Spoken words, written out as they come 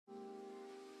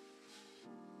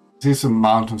See some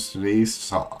mountains to the east,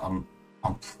 so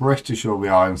I'm pretty sure we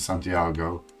are in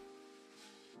Santiago.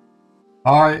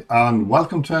 Hi, and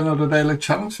welcome to another daily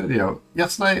challenge video.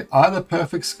 Yesterday I had a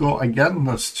perfect score again.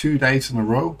 That's 2 days in a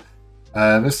row.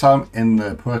 This time in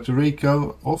Puerto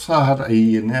Rico. Also I had a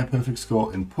near perfect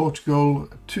score in Portugal,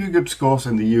 2 good scores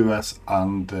in the US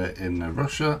and in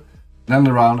Russia. Then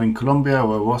a round in Colombia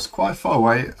where I was quite far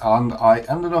away, and I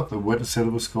ended up with a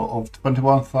silver score of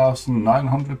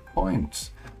 21,900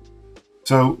 points.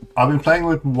 So I've been playing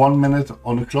with 1 minute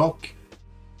on the clock.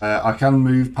 I can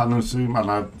move pan and zoom, and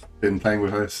I've been playing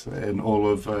with this in all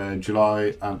of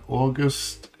July and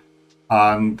August.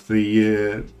 And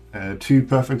the 2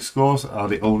 perfect scores are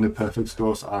the only perfect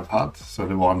scores I've had. So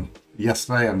the one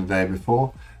yesterday and the day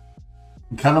before.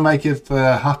 Can I make it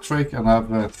a hat trick and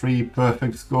have 3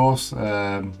 perfect scores,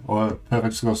 or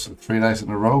perfect scores 3 days in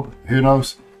a row? Who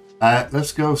knows?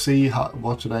 Let's go see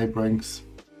what today brings.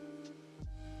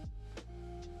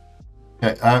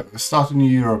 Okay, starting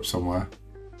in Europe somewhere.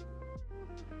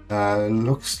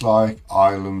 Looks like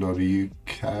Ireland or the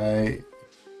UK.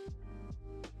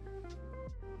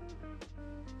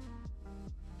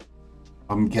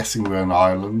 I'm guessing we're in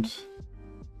Ireland.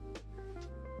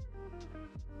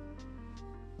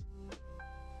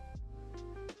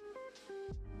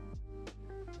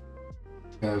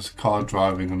 There's a car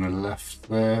driving on the left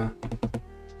there.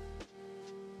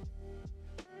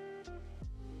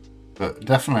 But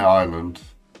definitely Ireland.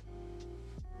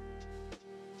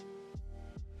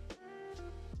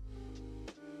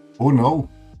 Oh no,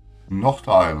 not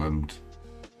Ireland.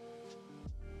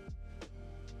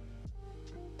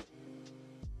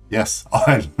 Yes,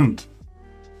 Ireland.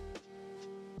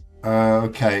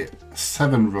 Okay,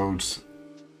 7 roads.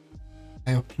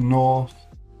 Up north.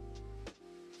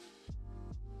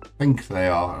 I think they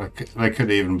are. They could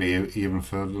even be even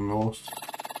further north.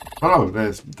 Oh,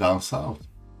 there's down south.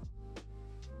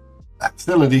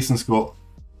 Still a decent score.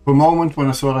 For a moment when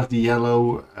I saw that the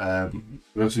yellow, there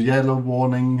was a yellow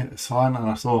warning sign, and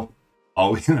I thought,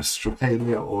 are we in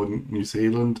Australia or New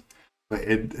Zealand? But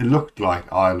it looked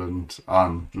like Ireland,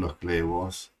 and luckily it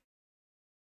was.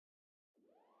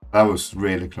 That was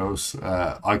really close.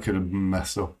 I could have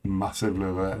messed up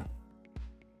massively there.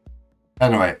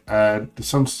 Anyway, the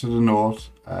sun's to the north.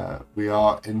 We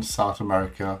are in South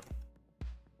America.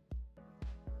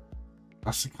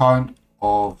 That's the kind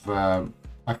of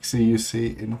taxi you see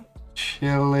in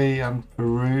Chile and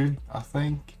Peru, I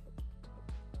think.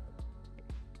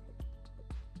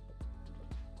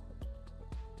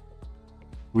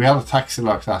 We had a taxi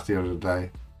like that the other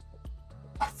day.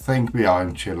 I think we are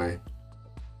in Chile.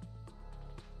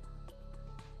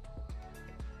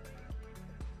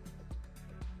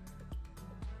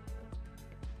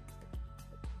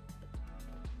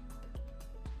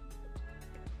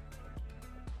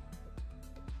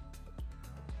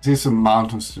 See some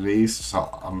mountains to the east, so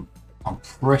I'm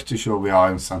pretty sure we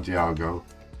are in Santiago.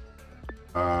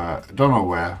 I don't know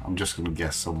where. I'm just gonna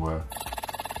guess somewhere.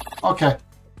 Okay,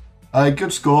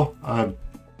 good score. I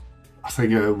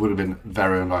think it would have been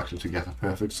very unlikely to get a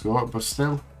perfect score, but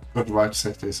still got the right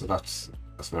city, so that's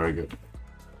very good.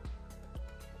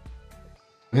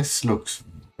 This looks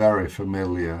very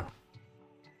familiar,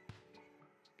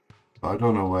 but I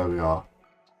don't know where we are.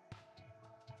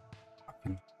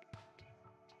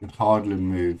 Can hardly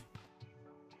move.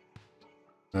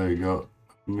 There we go.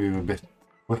 Move a bit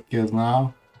quicker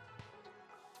now.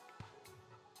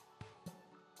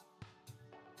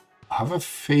 I have a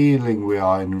feeling we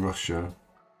are in Russia.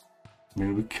 I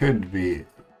mean, we could be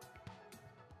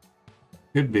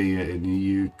in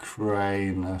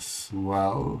Ukraine as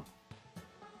well.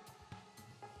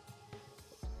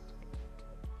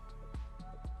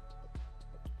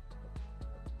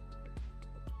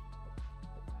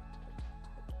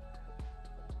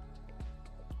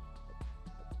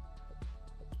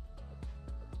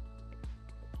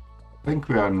 I think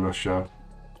we are in Russia.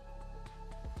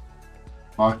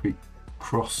 Might be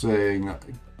crossing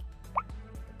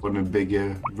one of the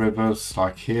bigger rivers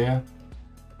like here.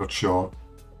 Not sure.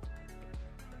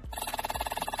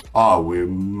 Oh, we're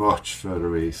much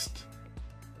further east.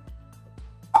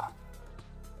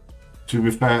 To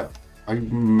be fair,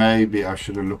 maybe I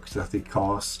should have looked at the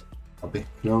cars a bit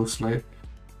closely.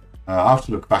 I have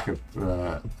to look back at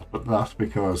that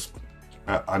because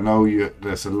I know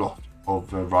there's a lot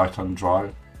of right-hand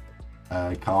drive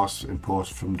cars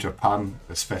imported from Japan,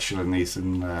 especially in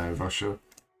Eastern Russia.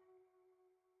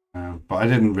 But I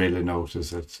didn't really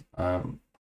notice it. Never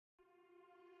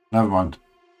mind.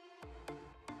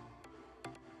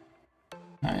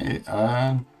 Hey,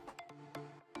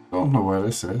 don't know where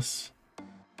this is.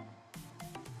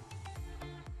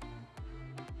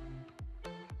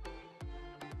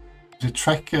 The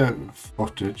tracker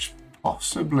footage,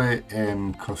 possibly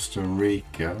in Costa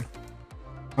Rica.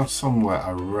 Not somewhere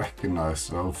I recognize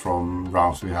though from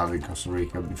rounds we had in Costa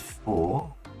Rica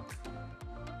before.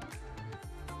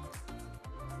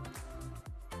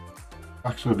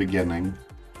 Back to the beginning.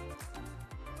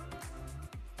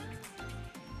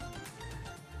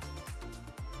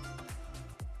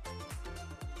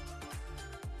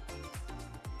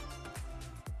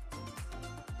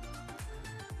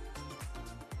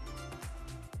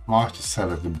 Might have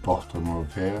said at the bottom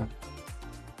of here.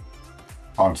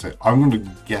 Can't say. I'm going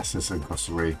to guess it's in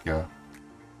Costa Rica.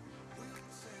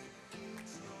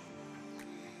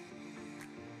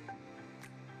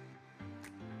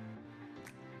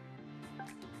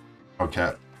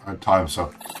 Okay, time's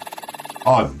up.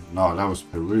 Oh no, that was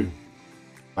Peru.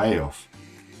 Way off.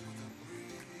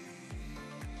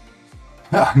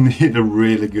 I need a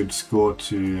really good score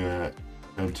to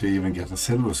even get a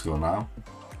silver score now.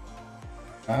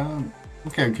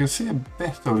 Okay, we can see a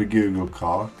bit of the Google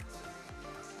card.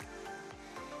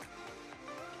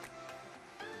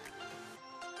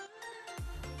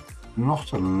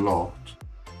 Not a lot.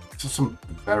 Just some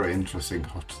very interesting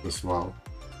huts as well.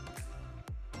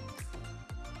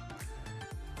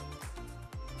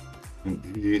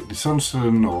 The sun's to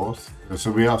the north,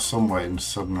 so we are somewhere in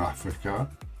southern Africa.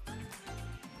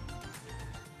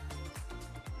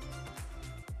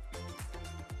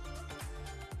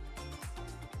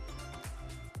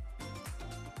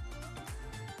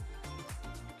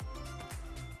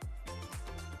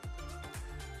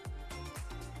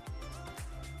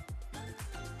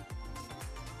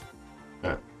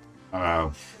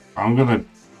 I'm gonna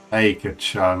take a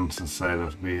chance and say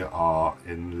that we are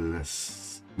in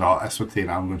this. No, Eswatini.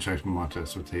 I'm gonna change my mind to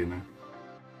Eswatini.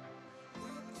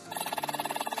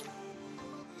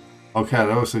 Okay,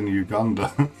 that was in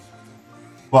Uganda.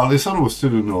 Well, the sun was to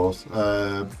the north,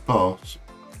 but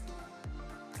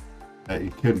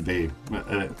it could be.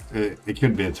 It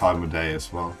could be a time of day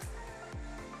as well.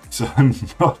 So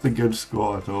not a good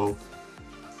score at all.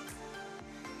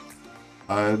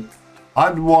 I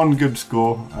had one good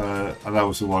score, and that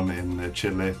was the one in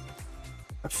Chile,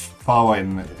 far away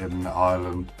in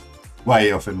Ireland,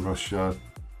 way off in Russia,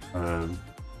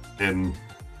 in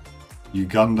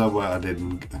Uganda where I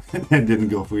didn't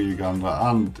go for Uganda,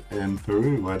 and in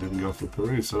Peru where I didn't go for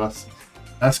Peru. So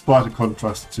that's quite a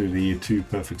contrast to the 2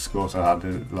 perfect scores I had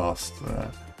the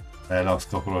last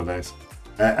couple of days.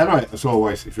 Anyway, as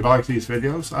always, if you like these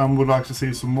videos and would like to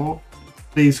see some more,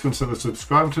 please consider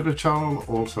subscribing to the channel,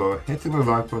 also hitting the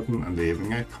like button and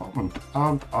leaving a comment.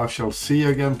 And I shall see you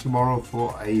again tomorrow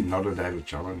for another daily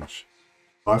challenge.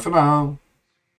 Bye for now.